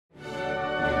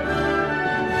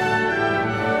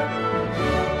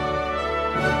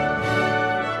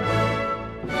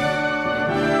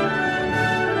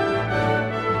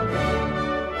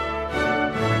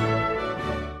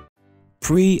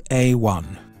3A1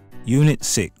 Unit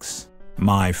 6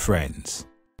 My Friends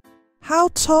How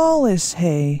tall is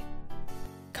he?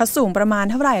 เขาสูงประมาณ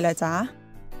เท่าไหร่ล่ะจ๊ะ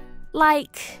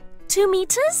Like 2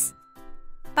 meters?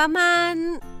 ประมาณ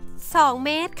2 เม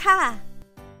ตรค่ะ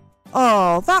Oh,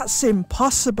 that's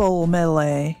impossible,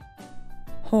 Millie.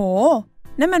 โห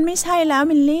นั่นมันไม่ใช่แล้ว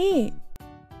มิลลี่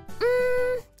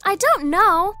I don't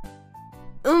know.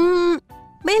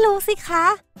 ไม่รู้สิคะ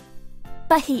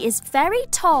But he is very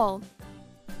tall.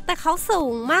 แต่เขาสู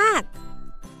งมาก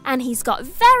And he's got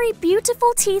very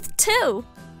beautiful teeth too.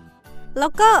 แล้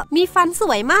วก็มีฟันส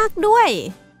วยมากด้วย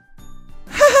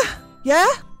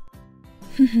Yeah?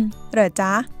 เหรอ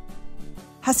จ๊ะ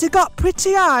Has he got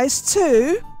pretty eyes too?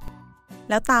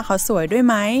 แล้วตาเขาสวยด้วยไ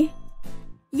หม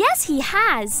Yes, he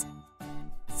has.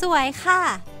 สวยค่ะ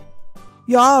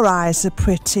Your eyes are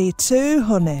pretty too,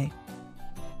 honey.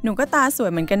 หนูก็ตาสวย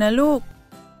เหมือนกันนะลูก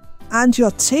And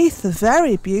your teeth are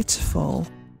very beautiful.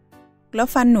 แล้ว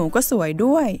ฟันหนูก็สวย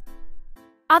ด้วย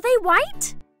Are they white?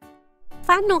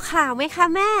 ฟันหนูขาวไหมคะ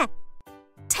แม่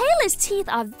Taylor's teeth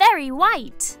are very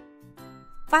white.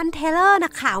 ฟันเทเลอร์น่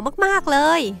ะขาวมากๆเล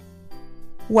ย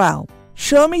Well,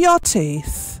 show me your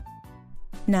teeth.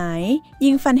 ไหน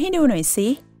ยิงฟันให้ดูหน่อยสิ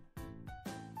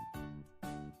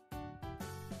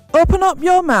Open up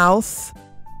your mouth.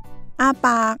 อ้าป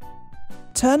าก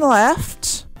Turn left.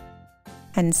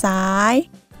 หันซ้าย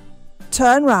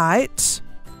Turn right.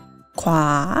 ขวา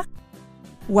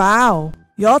Wow,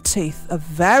 your teeth are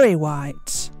very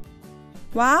white.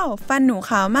 ว้าวฟันหนู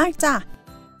ขาวมากจ้ะ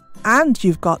And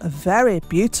you've got a very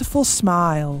beautiful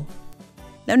smile.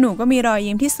 แล้วหนูก็มีรอย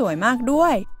ยิ้มที่สวยมากด้ว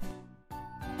ย